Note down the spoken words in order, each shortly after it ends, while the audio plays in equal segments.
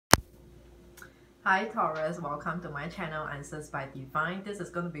Hi Taurus, welcome to my channel Answers by Divine. This is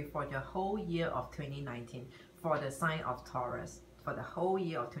going to be for the whole year of 2019 for the sign of Taurus. For the whole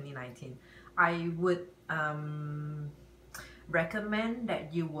year of 2019, I would recommend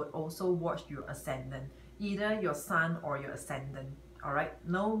that you would also watch your ascendant, either your sun or your ascendant. All right,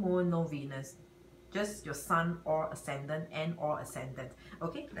 no moon, no Venus, just your sun or ascendant and or ascendant.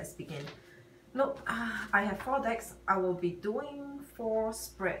 Okay, let's begin. Look, I have 4 decks. I will be doing 4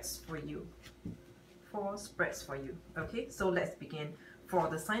 spreads for you. 4 spreads for you. Okay, so let's begin. For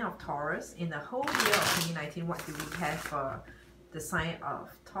the sign of Taurus, in the whole year of 2019, what do we have for the sign of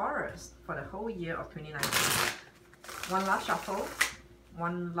Taurus for the whole year of 2019? One last shuffle.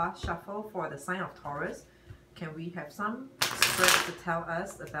 One last shuffle for the sign of Taurus. Can we have some spreads to tell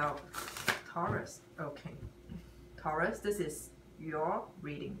us about Taurus? Okay. Taurus, this is your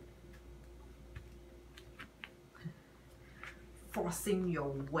reading. Forcing your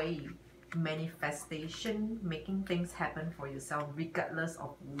way. Manifestation, making things happen for yourself regardless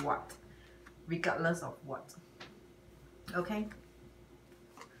of what. Regardless of what. Okay.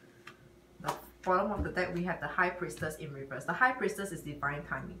 The bottom of the deck, we have the High Priestess in reverse. The High Priestess is divine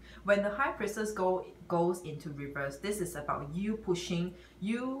timing. When the High Priestess goes into reverse, this is about you pushing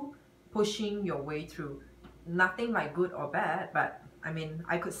your way through. Nothing like good or bad, but I mean,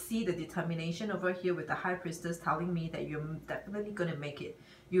 I could see the determination over here with the High Priestess telling me that you're definitely going to make it.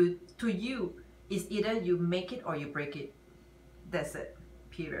 To you, it's either you make it or you break it. That's it.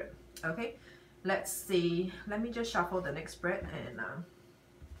 Period. Okay? Let's see. Let me just shuffle the next spread. And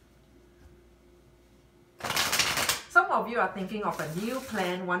some of you are thinking of a new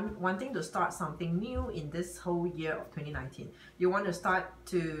plan, wanting to start something new in this whole year of 2019. You want to start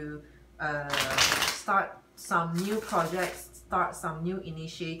some new projects, start some new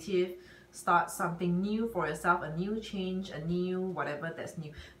initiative, start something new for yourself, a new change, a new whatever that's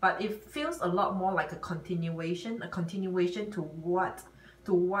new. But it feels a lot more like a continuation to what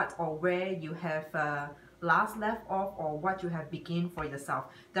or where you have last left off, or what you have begun for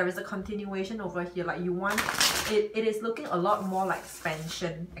yourself. There is a continuation over here, like you want it is looking a lot more like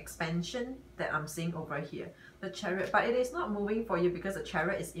expansion that I'm seeing over here. The Chariot, but it is not moving for you because the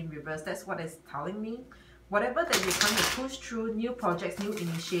Chariot is in reverse. That's what it's telling me. Whatever that you're trying to push through, new projects, new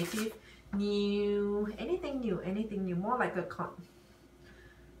initiative, anything new, more like a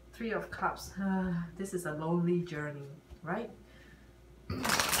 3 of Cups. This is a lonely journey, right?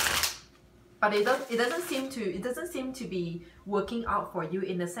 But it doesn't seem to be working out for you,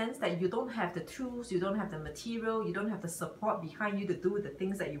 in the sense that you don't have the tools, you don't have the material, you don't have the support behind you to do the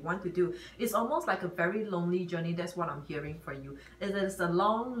things that you want to do. It's almost like a very lonely journey. That's what I'm hearing for you. It is a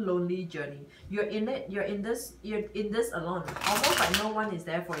long, lonely journey. You're in this alone. Almost like no one is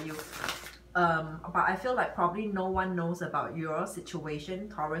there for you. But I feel like probably no one knows about your situation,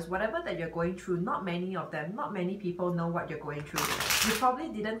 Taurus. Whatever that you're going through, not many people know what you're going through. You probably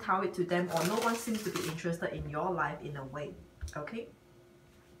didn't tell it to them, or no one seems to be interested in your life in a way. Okay?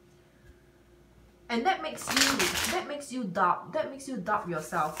 And that makes you doubt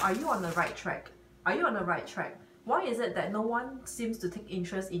yourself. Are you on the right track? Are you on the right track? Why is it that no one seems to take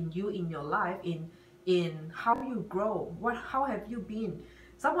interest in you, in your life, in how you grow? How have you been?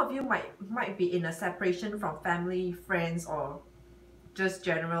 Some of you might be in a separation from family, friends, or just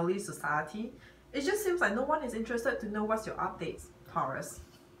generally society. It just seems like no one is interested to know what's your updates, Taurus.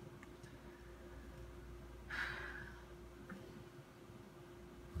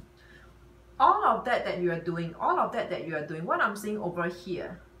 All of that you are doing, what I'm seeing over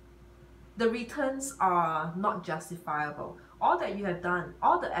here, the returns are not justifiable. All that you have done,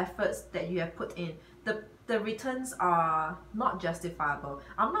 all the efforts that you have put in, the returns are not justifiable.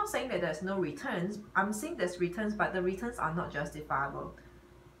 I'm not saying that there's no returns. I'm saying there's returns, but the returns are not justifiable.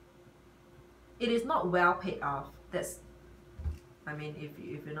 It is not well paid off. That's, I mean, if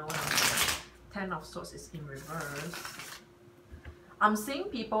you know what I'm saying. 10 of Swords is in reverse. I'm seeing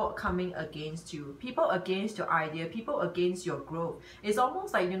people coming against you, people against your idea, people against your growth. It's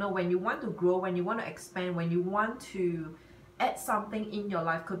almost like, you know, when you want to grow, when you want to expand, when you want to add something in your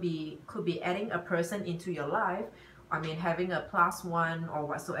life, could be adding a person into your life. I mean, having a +1 or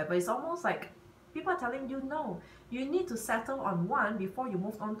whatsoever. It's almost like people are telling you, no, you need to settle on one before you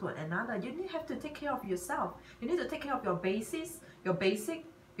move on to another. You have to take care of yourself. You need to take care of your basic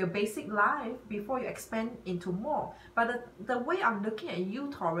life before you expand into more. But the way I'm looking at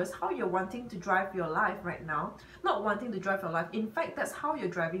you, Taurus, how you're wanting to drive your life right now, not wanting to drive your life, in fact, that's how you're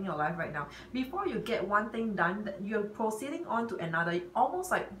driving your life right now. Before you get one thing done, you're proceeding on to another.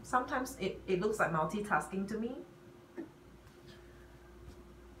 Almost like, sometimes it looks like multitasking to me.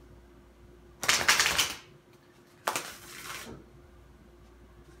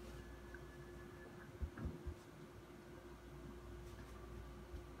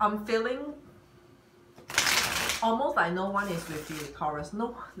 I'm feeling almost like no one is with you, Taurus.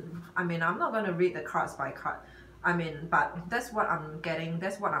 No, I mean, I'm not going to read the cards by card. I mean, but that's what I'm getting.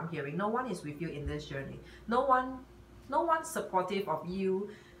 That's what I'm hearing. No one is with you in this journey. No one's supportive of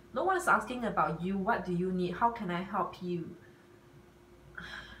you. No one's asking about you. What do you need? How can I help you?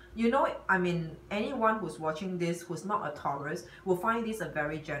 You know, I mean, anyone who's watching this who's not a Taurus will find this a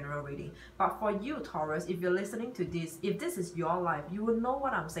very general reading. But for you, Taurus, if you're listening to this, if this is your life, you will know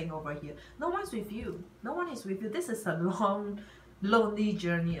what I'm saying over here. No one's with you. No one is with you. This is a long, lonely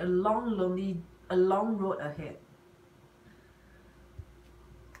journey, a long road ahead.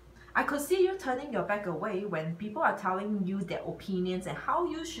 I could see you turning your back away when people are telling you their opinions and how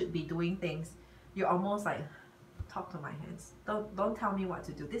you should be doing things. You're almost like, talk to my hands. Don't tell me what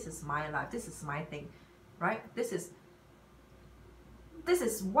to do. This is my life. This is my thing, right? This is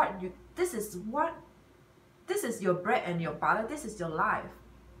your bread and your butter. This is your life.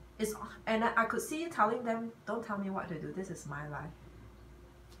 And I could see you telling them, don't tell me what to do. This is my life.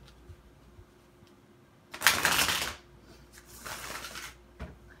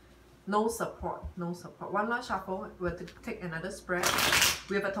 No support, no support. One last shuffle. We'll take another spread.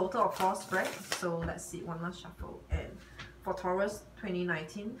 We have a total of 4 spreads. So let's see, one last shuffle. And for Taurus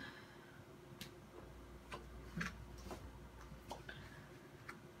 2019.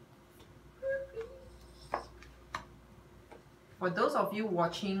 For those of you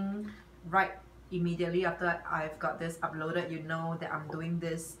watching right immediately after I've got this uploaded, you know that I'm doing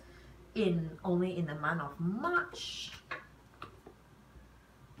this only in the month of March.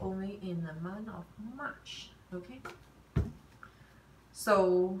 Only in the month of March, okay?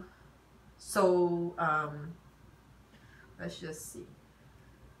 So let's just see.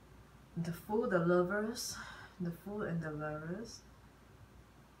 The Fool, the Lovers, the Fool and the Lovers.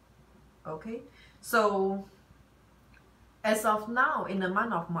 Okay, so as of now, in the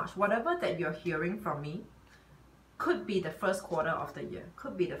month of March, whatever that you're hearing from me could be the first quarter of the year.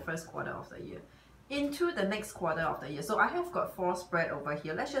 Could be the first quarter of the year. Into the next quarter of the year. So I have got 4 spread over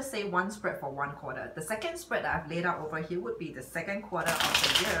here. Let's just say 1 spread for 1 quarter. The second spread that I've laid out over here would be the second quarter of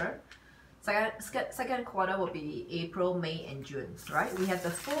the year. Second quarter will be April, May, and June, right? We have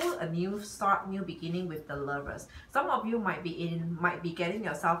the Fool, a new start, new beginning with the Lovers. Some of you might be getting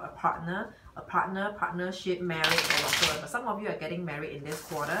yourself a partnership, marriage, or whatsoever. Some of you are getting married in this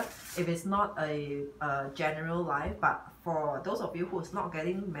quarter. If it's not a general life, but for those of you who's not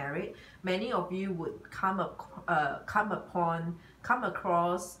getting married, many of you would come across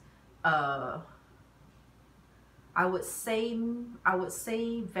I would say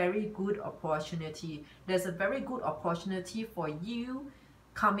very good opportunity. There's a very good opportunity for you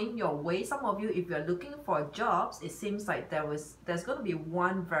coming your way. Some of you, if you're looking for jobs, it seems like there's going to be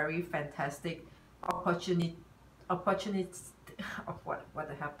one very fantastic opportunistic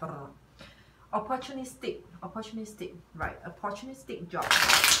job.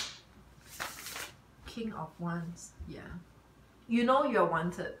 King of Wands, yeah. You know you're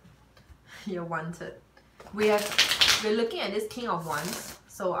wanted. You're wanted. We're looking at this King of Wands,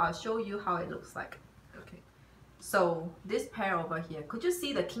 so I'll show you how it looks like. Okay, so this pair over here, could you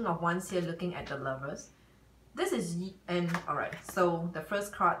see the King of Wands here looking at the Lovers? This is, and alright, so the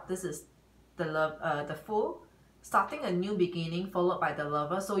first card, this is the Fool, starting a new beginning followed by the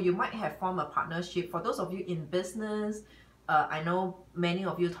Lover. So you might have formed a partnership. For those of you in business, I know many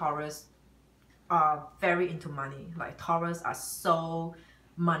of you Taurus are very into money. Like Taurus are so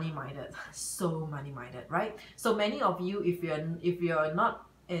money-minded, right? So many of you, if you're not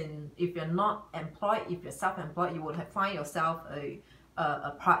employed, if you're self-employed, you would find yourself a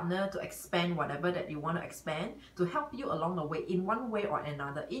partner to expand whatever that you want to expand, to help you along the way in one way or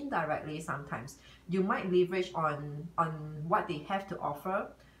another, indirectly sometimes. You might leverage on what they have to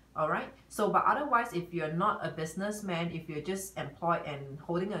offer. All right, so but otherwise, if you're not a businessman, if you're just employed and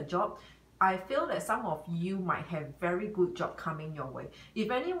holding a job, I feel that some of you might have very good job coming your way.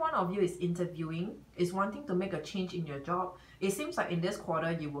 If any one of you is interviewing, is wanting to make a change in your job, it seems like in this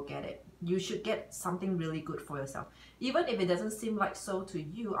quarter you will get it. You should get something really good for yourself. Even if it doesn't seem like so to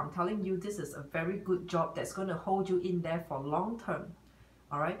you, I'm telling you this is a very good job that's going to hold you in there for long term.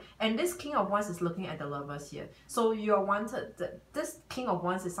 All right, and this King of Wands is looking at the Lovers here. So you're wanted. This King of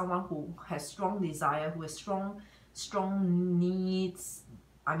Wands is someone who has strong desire, who has strong needs.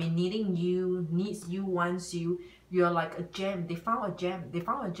 I mean, needing you, needs you, wants you. You're like a gem. They found a gem. They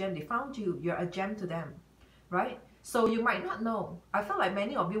found a gem. They found you. You're a gem to them, right? So you might not know. I feel like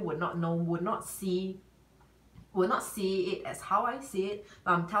many of you would not know, would not see it as how I see it.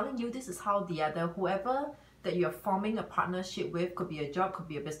 But I'm telling you, this is how the other, whoever that you're forming a partnership with, could be a job, could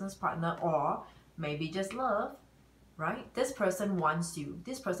be a business partner, or maybe just love. right? This person wants you.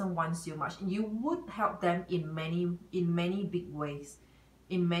 This person wants you much. And you would help them in many big ways.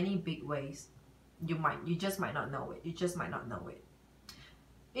 In many big ways. You just might not know it. You just might not know it.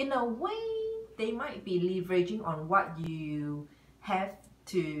 In a way, they might be leveraging on what you have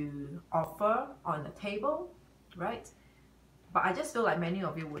to offer on the table, right? But I just feel like many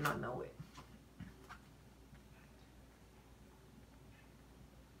of you would not know it.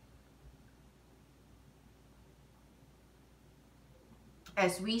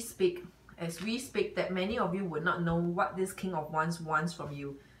 As we speak, that many of you would not know what this King of Wands wants from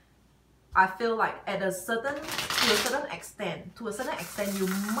you. I feel like to a certain extent, you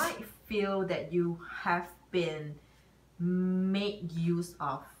might feel that you have been made use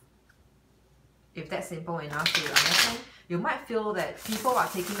of. If that's simple enough to understand, you might feel that people are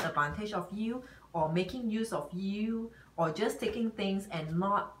taking advantage of you, or making use of you, or just taking things and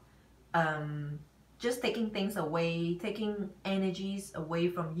not just taking things away, taking energies away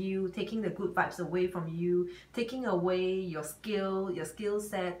from you, taking the good vibes away from you, taking away your skill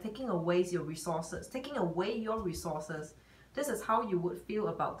set, taking away your resources, This is how you would feel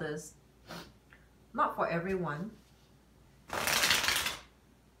about this. Not for everyone.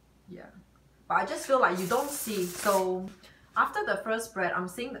 Yeah. But I just feel like you don't see. So after the first spread, I'm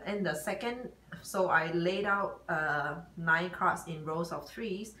seeing in the second, so I laid out 9 cards in rows of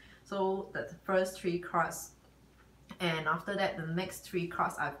 3s. So the first 3 cards, and after that the next 3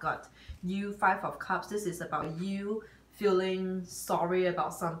 cards I've got you 5 of Cups. This is about you feeling sorry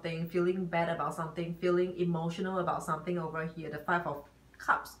about something, feeling bad about something, feeling emotional about something over here. The 5 of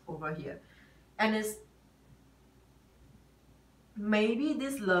Cups over here. And it's maybe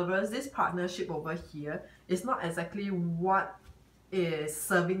this partnership over here is not exactly what is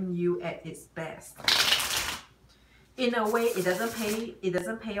serving you at its best. In a way, it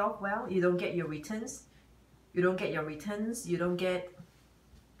doesn't pay off well. You don't get your returns. You don't get,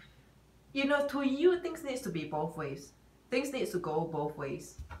 you know, to you, things needs to be both ways. Things needs to go both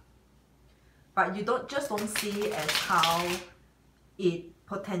ways. But you don't see it as how it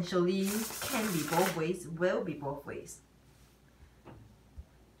potentially can be both ways, will be both ways.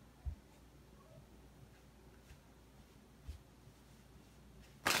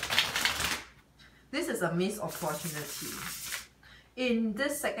 This is a missed opportunity. In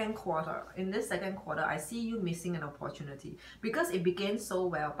this second quarter, I see you missing an opportunity because it began so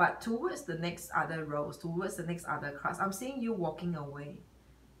well, but towards the next other rows, towards the next other cards, I'm seeing you walking away.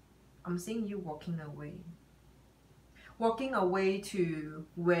 Walking away to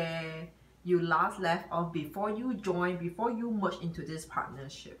where you last left off before you merge into this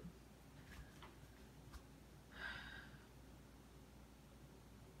partnership.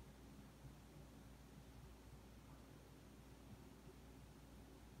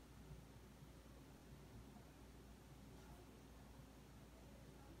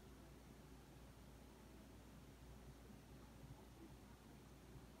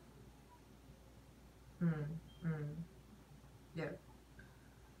 Yeah.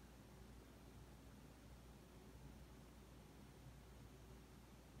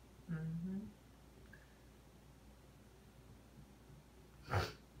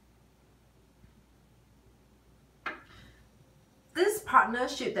 This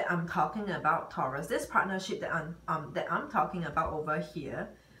partnership that I'm talking about, Taurus, this partnership that I'm talking about over here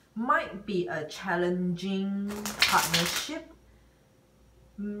might be a challenging partnership.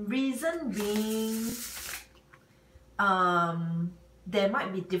 Reason being, there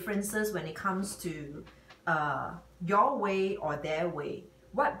might be differences when it comes to your way or their way.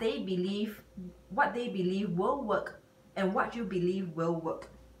 What they believe will work, and what you believe will work.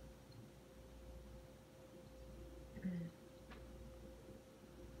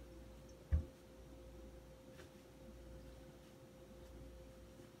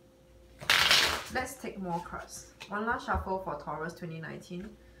 Let's take more cards. One last shuffle for Taurus 2019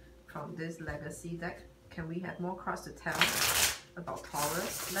 from this legacy deck. Can we have more cards to tell about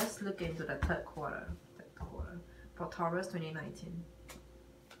Taurus? Let's look into the third quarter for Taurus 2019.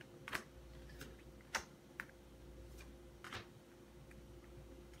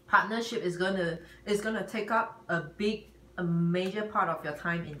 Partnership is gonna take up a major part of your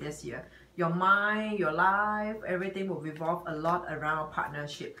time in this year. Your mind, your life, everything will revolve a lot around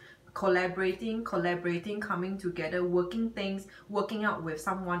partnership. Collaborating, coming together, working out with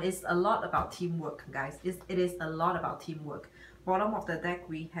someone. It's a lot about teamwork, guys. It is a lot about teamwork. Bottom of the deck,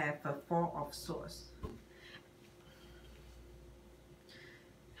 we have a 4 of Swords.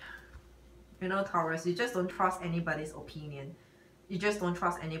 You know, Taurus, you just don't trust anybody's opinion. You just don't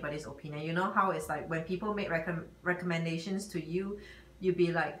trust anybody's opinion. You know how it's like when people make recommendations to you, you'll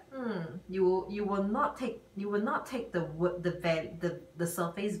be like, you will not take the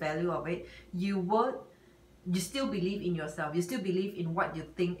surface value of it. You still believe in yourself. You still believe in what you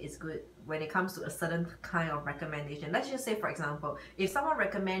think is good when it comes to a certain kind of recommendation. Let's just say, for example, if someone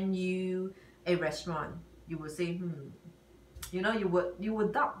recommend you a restaurant, you would say, you know, you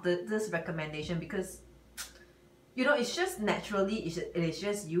would doubt this recommendation because, you know, it's just naturally, it is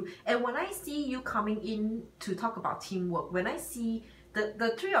just you. And when I see you coming in to talk about teamwork, when I see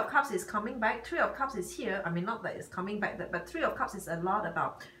the Three of Cups is coming back, Three of Cups is here. I mean, not that it's coming back, but Three of Cups is a lot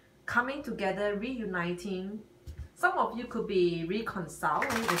about coming together, reuniting. Some of you could be reconciling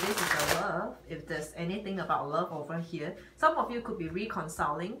if this is a love, if there's anything about love over here. Some of you could be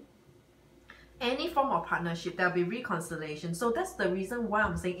reconciling. Any form of partnership, there'll be reconciliation. So that's the reason why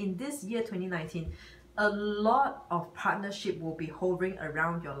I'm saying in this year 2019, a lot of partnership will be hovering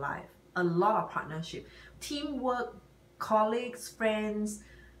around your life. A lot of partnership. Teamwork, colleagues, friends,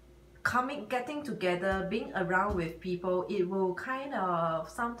 getting together, being around with people, it will kind of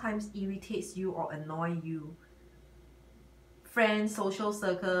sometimes irritates you or annoy you. Friends, social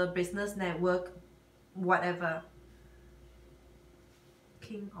circle, business network, whatever.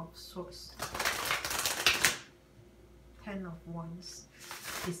 King of Swords. 10 of Wands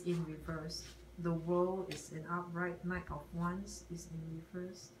is in reverse. The World is in upright. Knight of Wands is in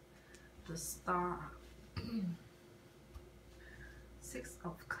reverse. The Star. 6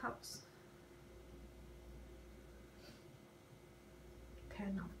 of Cups.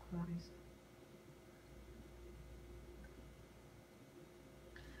 10 of Coins.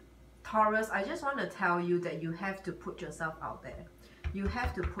 Taurus, I just want to tell you that you have to put yourself out there. You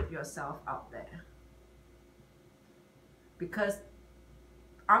have to put yourself out there. Because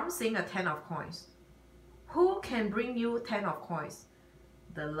I'm seeing a 10 of Coins. Who can bring you 10 of Coins?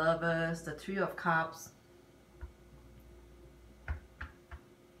 The Lovers, the Three of Cups.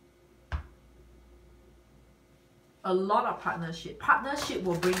 A lot of partnership. Partnership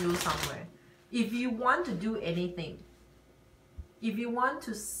will bring you somewhere. If you want to do anything, if you want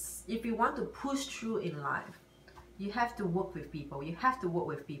to push through in life, you have to work with people. You have to work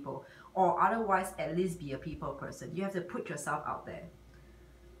with people, or otherwise at least be a people person. You have to put yourself out there.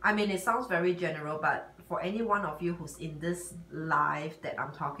 I mean, it sounds very general, but for any one of you who's in this life that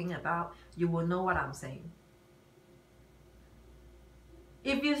I'm talking about, you will know what I'm saying.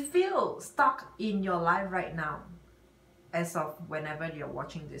 If you feel stuck in your life right now, as of whenever you're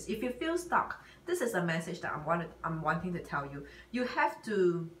watching this, if you feel stuck, this is a message that I'm wanting to tell you. You have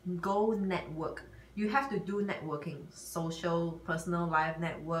to go network. You have to do networking, social, personal life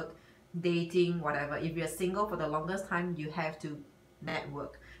network, dating, whatever. If you're single for the longest time, you have to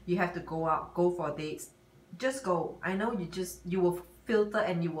network. You have to go out, go for dates. Just go. I know you will filter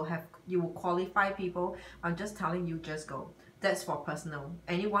and you will qualify people. I'm just telling you, just go. That's for personal.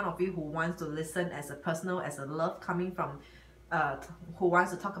 Any one of you who wants to listen as a personal, as a love coming from, who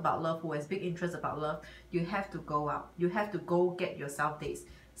wants to talk about love, who has big interest about love, you have to go out. You have to go get yourself dates.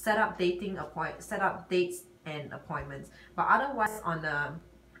 Set up dates and appointments. But otherwise,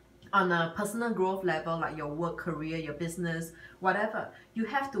 on a personal growth level, like your work, career, your business, whatever, you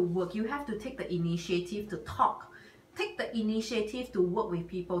have to work. You have to take the initiative to talk. Take the initiative to work with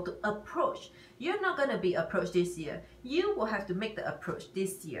people, to approach. You're not going to be approached this year. You will have to make the approach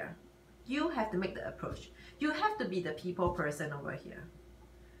this year. You have to make the approach. You have to be the people person over here.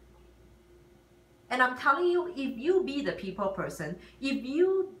 And I'm telling you, if you be the people person, if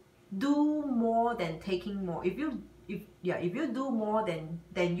you do more than taking more, if you do more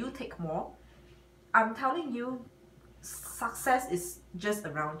than you take more, I'm telling you, success is just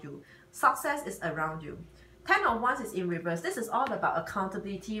around you. Success is around you. 10 of Wands is in reverse. This is all about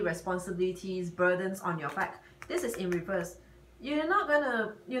accountability, responsibilities, burdens on your back. This is in reverse. You're not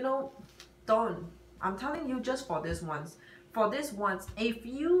gonna, don't. I'm telling you, just for this once. For this once, if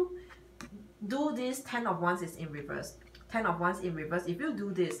you do this, 10 of Wands is in reverse. 10 of Wands in reverse. If you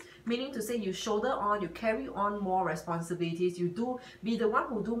do this, meaning to say you shoulder on, you carry on more responsibilities, you do be the one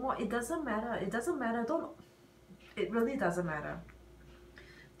who do more, it doesn't matter. It doesn't matter. It really doesn't matter.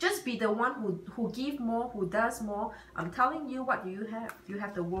 Just be the one who give more, who does more. I'm telling you, what do you have? You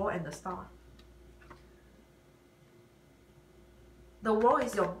have the World and the Star. The World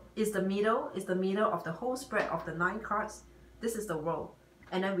is the middle of the whole spread of the 9 cards. This is the World.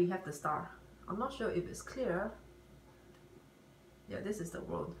 And then we have the Star. I'm not sure if it's clear. Yeah, this is the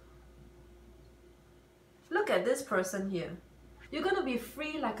World. Look at this person here. You're gonna be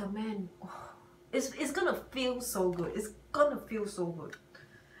free like a man. Oh, it's gonna feel so good. It's gonna feel so good.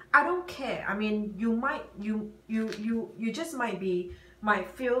 I don't care. I mean, you just might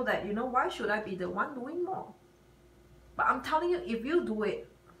feel that, why should I be the one doing more? But I'm telling you, if you do it,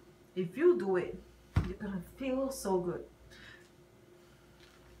 you're gonna feel so good.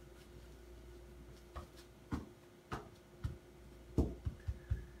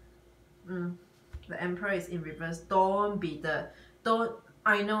 The Emperor is in reverse.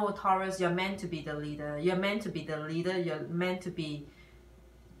 I know, Taurus, you're meant to be the leader. You're meant to be the leader. You're meant to be,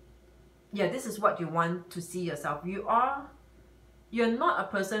 yeah, this is what you want to see yourself. You're not a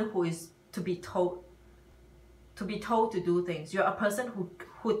person who is to be told to do things. You're a person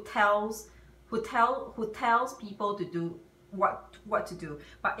who tells people to do what to do.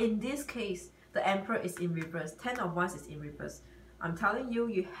 But in this case, the Emperor is in reverse. 10 of Wands is in reverse. I'm telling you,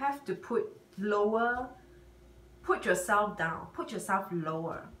 you have to put yourself down, put yourself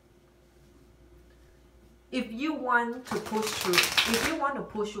lower. If you want to push through, if you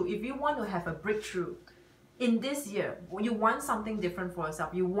want to have a breakthrough in this year, you want something different for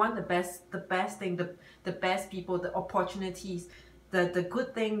yourself. You want the best thing, the best people, the opportunities, the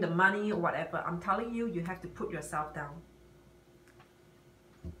good thing, the money, whatever. I'm telling you, you have to put yourself down.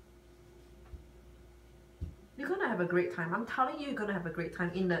 You're gonna have a great time. I'm telling you, you're gonna have a great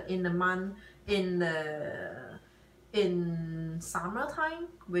time in summertime,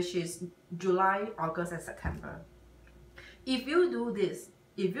 which is July, August, and September. If you do this,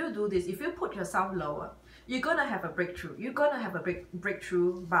 if you put yourself lower, you're gonna have a breakthrough. You're gonna have a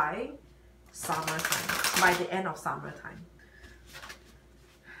breakthrough by summertime, by the end of summertime.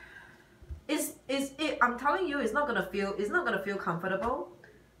 I'm telling you, it's not gonna feel comfortable.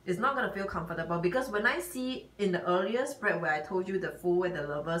 It's not gonna feel comfortable, because when I see in the earlier spread where I told you the Fool and the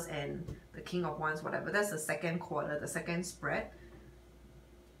Lovers and the King of Wands, whatever, that's the second quarter, the second spread.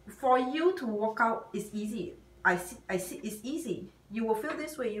 For you to walk out is easy. I see it's easy. You will feel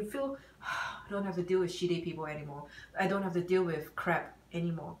this way. You feel, I don't have to deal with shitty people anymore. I don't have to deal with crap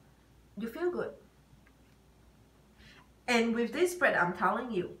anymore. You feel good. And with this spread, I'm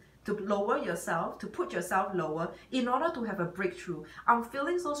telling you, to lower yourself, to put yourself lower in order to have a breakthrough. I'm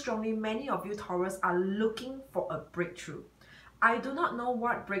feeling so strongly many of you Taurus are looking for a breakthrough. I do not know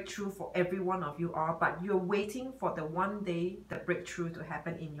what breakthrough for every one of you are, but you're waiting for the one day the breakthrough to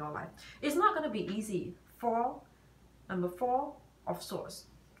happen in your life. It's not going to be easy. Number 4 of Swords.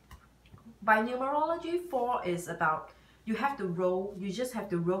 By numerology, 4 is about you have to roll. You just have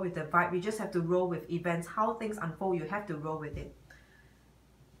to roll with the vibe. You just have to roll with events. How things unfold, you have to roll with it.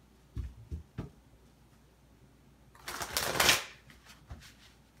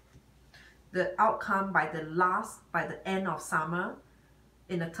 The outcome by the end of summer,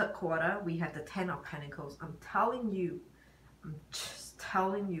 in the third quarter, we have the 10 of Pentacles. I'm just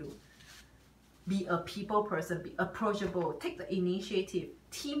telling you, be a people person, be approachable, take the initiative,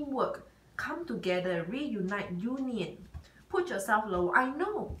 teamwork, come together, reunite, union, put yourself low. I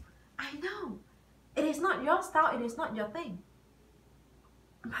know, it is not your style, it is not your thing.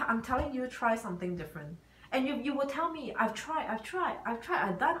 I'm telling you, try something different. And you will tell me, I've tried,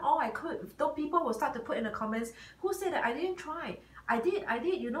 I've done all I could. Though people will start to put in the comments, who said that I didn't try? I did,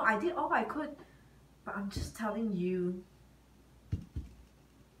 you know, I did all I could. But I'm just telling you,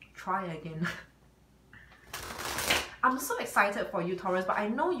 try again. I'm so excited for you, Taurus, but I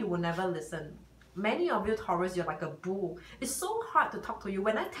know you will never listen. Many of you Taurus, you're like a bull. It's so hard to talk to you.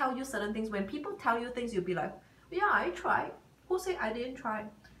 When I tell you certain things, when people tell you things, you'll be like, yeah, I tried. Who said I didn't try?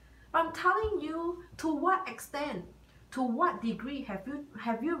 But I'm telling you, to what extent, to what degree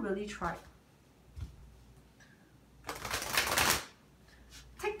have you really tried?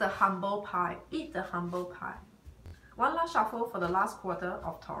 Take the humble pie, eat the humble pie. One last shuffle for the last quarter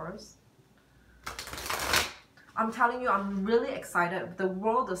of Taurus. I'm telling you, I'm really excited. The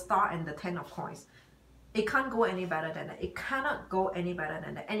World, the Star, and the 10 of Coins. It can't go any better than that. It cannot go any better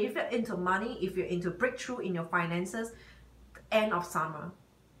than that. And if you're into money, if you're into breakthrough in your finances, end of summer.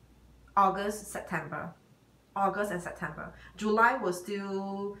 August, September. August and September. July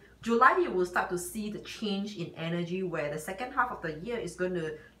you will start to see the change in energy, where the second half of the year is going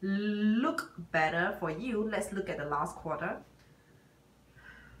to look better for you. Let's look at the last quarter.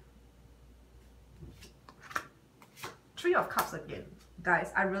 3 of Cups again.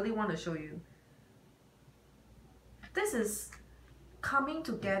 Guys, I really want to show you. This is coming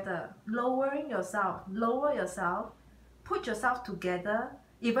together, lowering yourself, lower yourself, put yourself together.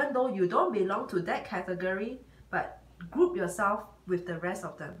 Even though you don't belong to that category, but group yourself with the rest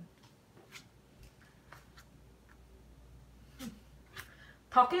of them.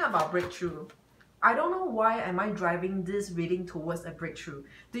 Talking about breakthrough, I don't know why am I driving this reading towards a breakthrough.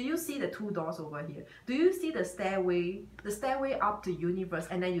 Do you see the 2 doors over here? Do you see the stairway up to universe,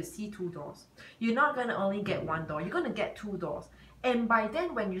 and then you see 2 doors? You're not going to only get 1 door, you're going to get 2 doors. And by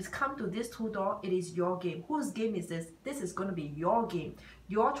then, when you come to this two door, it is your game. Whose game is this? This is going to be your game,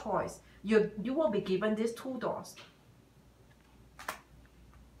 your choice. You will be given these two doors.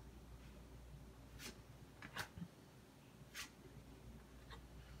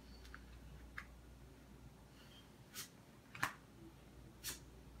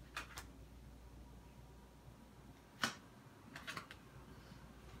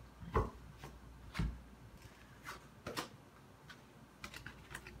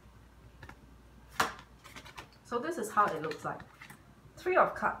 So this is how it looks like. Three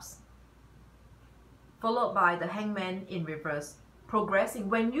of Cups, followed by the Hangman in reverse. Progressing.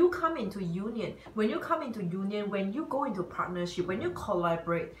 When you come into union, when you go into partnership, when you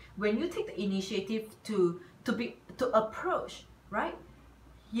collaborate, when you take the initiative to approach, right?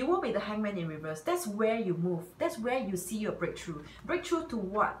 You will be the Hangman in reverse. That's where you move. That's where you see your breakthrough. Breakthrough to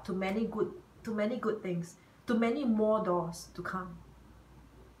what? To many good things. To many more doors to come.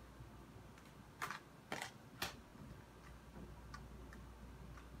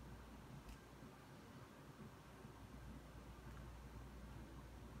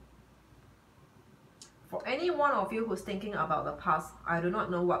 For any one of you who's thinking about the past, I do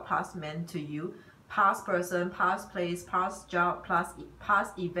not know what past meant to you. Past person, past place, past job,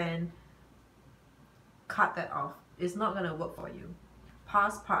 past event. Cut that off. It's not going to work for you.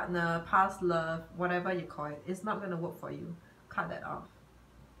 Past partner, past love, whatever you call it. It's not going to work for you. Cut that off.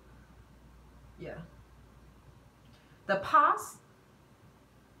 Yeah. The past.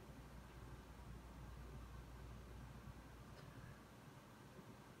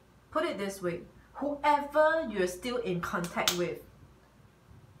 Put it this way. Whoever you're still in contact with,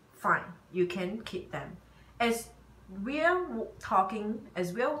 fine, you can keep them. As we're talking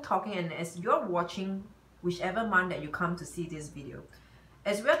and as you're watching whichever month that you come to see this video,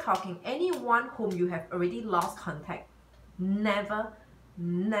 as we're talking, anyone whom you have already lost contact, never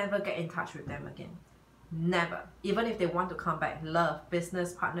get in touch with them again. Never. Even if they want to come back, love,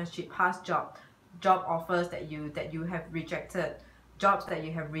 business, partnership, past job offers that you have rejected, jobs that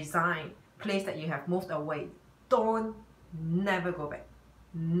you have resigned, place that you have moved away, never go back.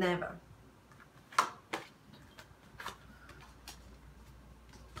 Never.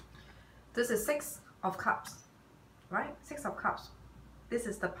 This is Six of Cups, right? Six of Cups. This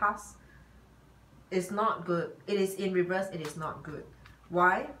is the past. It's not good. It is in reverse. It is not good.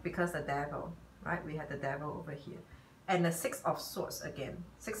 Why? Because the devil, right? We had the devil over here. And the Six of Swords again.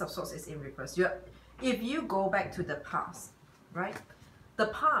 Six of Swords is in reverse. If you go back to the past, right? The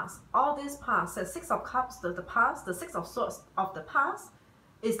past, all this past, the Six of Cups, the past, the Six of Swords of the past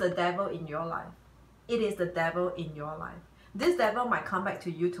is the devil in your life. It is the devil in your life. This devil might come back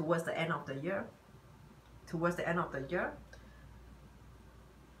to you towards the end of the year. Towards the end of the year.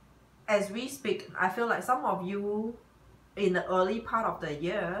 As we speak, I feel like some of you in the early part of the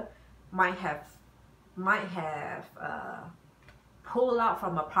year might have pulled out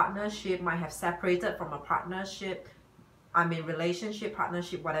from a partnership, might have separated from a partnership. I mean, relationship,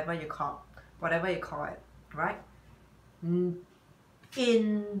 partnership, whatever you call it, right? In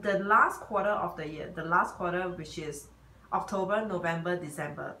the last quarter of the year, the last quarter, which is October, November,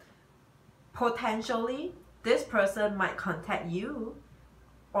 December, potentially this person might contact you,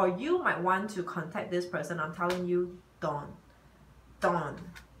 or you might want to contact this person. I'm telling you, don't.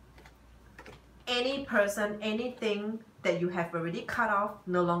 Any person, anything that you have already cut off,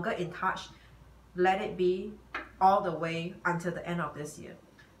 no longer in touch, let it be all the way until the end of this year.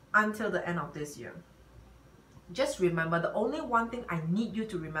 Until the end of this year. Just remember, the only one thing I need you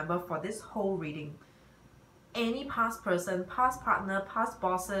to remember for this whole reading, any past person, past partner, past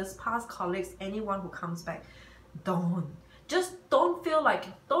bosses, past colleagues, anyone who comes back, don't feel like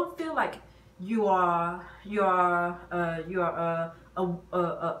you are a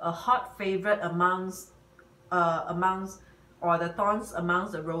hot favorite amongst or the thorns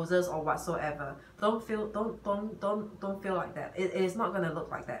amongst the roses or whatsoever. Don't feel like that. It is not going to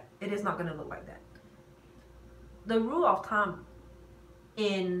look like that. It is not going to look like that. The rule of thumb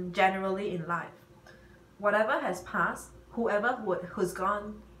generally in life, whatever has passed, who's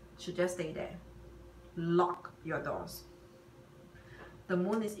gone should just stay there. Lock your doors. The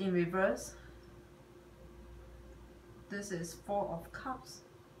moon is in reverse. This is Four of Cups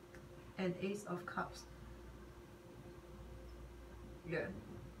and Ace of Cups. Yeah.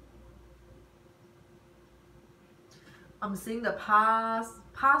 I'm seeing the past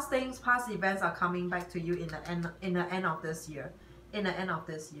things, past events are coming back to you in the end of this year. In the end of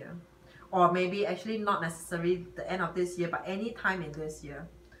this year. Or maybe actually not necessarily the end of this year, but any time in this year.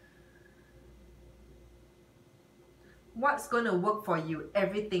 What's going to work for you?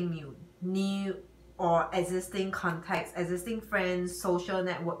 Everything new. or existing contacts, existing friends, social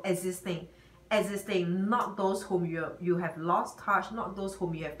network, existing, not those whom you have lost touch, not those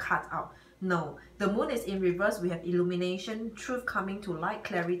whom you have cut out. No, the moon is in reverse. We have illumination, truth coming to light,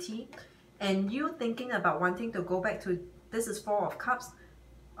 clarity, and you thinking about wanting to go back to, this is Four of Cups,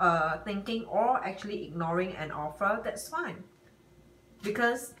 thinking or actually ignoring an offer. That's fine,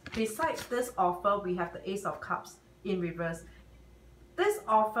 because besides this offer, we have the Ace of Cups in reverse. This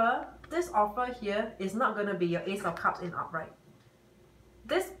offer here is not going to be your Ace of Cups in upright.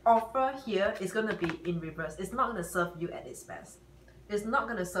 This offer here is going to be in reverse. It's not going to serve you at its best. It's not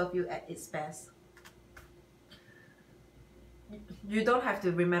going to serve you at its best. You don't have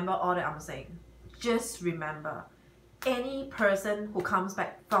to remember all that I'm saying. Just remember, any person who comes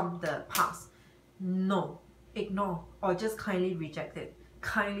back from the past, no, ignore, or just kindly reject it.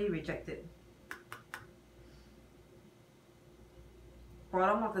 Kindly reject it.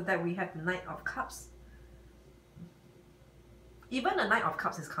 Bottom of the deck, we have the Knight of Cups. Even the Knight of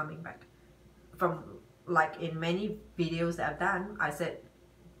Cups is coming back. From, like in many videos that I've done, I said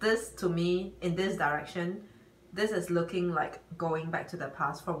this, to me, in this direction, this is looking like going back to the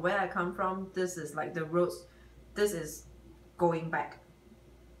past. From where I come from, this is like the roads. This is going back.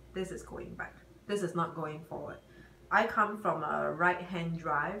 This is going back. This is not going forward. I come from a right-hand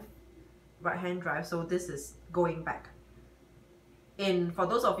drive, so this is going back. For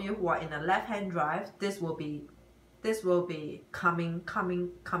those of you who are in a left-hand drive, this will be coming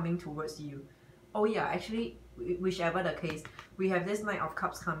towards you. Oh yeah, actually, whichever the case, we have this Knight of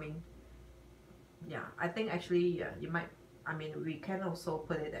Cups coming. Yeah, I think actually, yeah, you might, I mean, we can also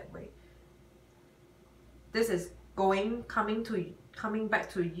put it that way. This is coming back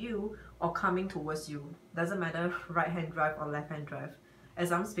to you or coming towards you. Doesn't matter right-hand drive or left-hand drive.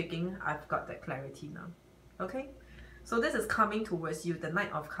 As I'm speaking, I've got that clarity now. Okay? So this is coming towards you, the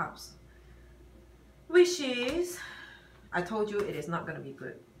Knight of Cups. Which is, I told you it is not going to be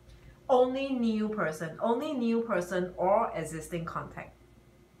good. Only new person or existing contact.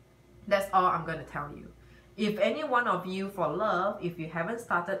 That's all I'm going to tell you. If any one of you for love, if you haven't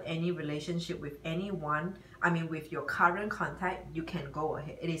started any relationship with anyone, I mean with your current contact, you can go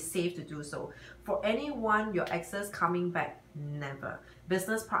ahead. It is safe to do so. For anyone, your exes coming back, never.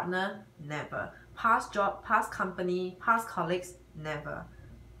 Business partner, never. Past job, past company, past colleagues, never.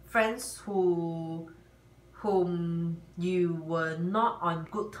 Friends whom you were not on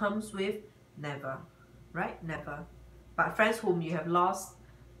good terms with, never. Right? Never. But friends whom you have lost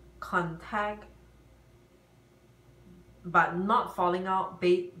contact but not falling out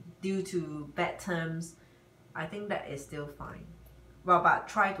due to bad terms, I think that is still fine. Well, but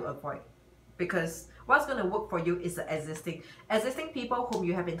try to avoid, because what's going to work for you is the existing people whom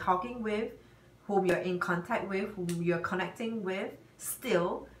you have been talking with, whom you're in contact with, whom you're connecting with,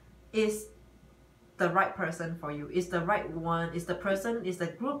 still is the right person for you. Is the right one, is the person, is the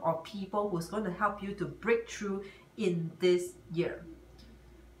group of people who's going to help you to break through in this year.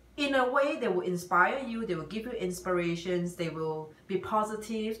 In a way, they will inspire you, they will give you inspirations, they will be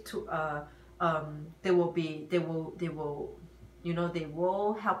positive to they will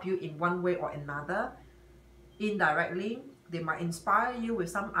help you in one way or another. Indirectly, they might inspire you with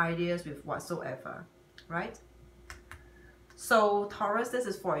some ideas, with whatsoever, right? So Taurus, this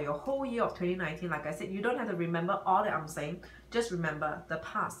is for your whole year of 2019. Like I said, you don't have to remember all that I'm saying. Just remember the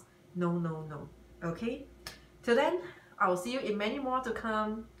past. No. Okay? Till then, I will see you in many more to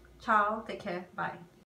come. Ciao. Take care. Bye.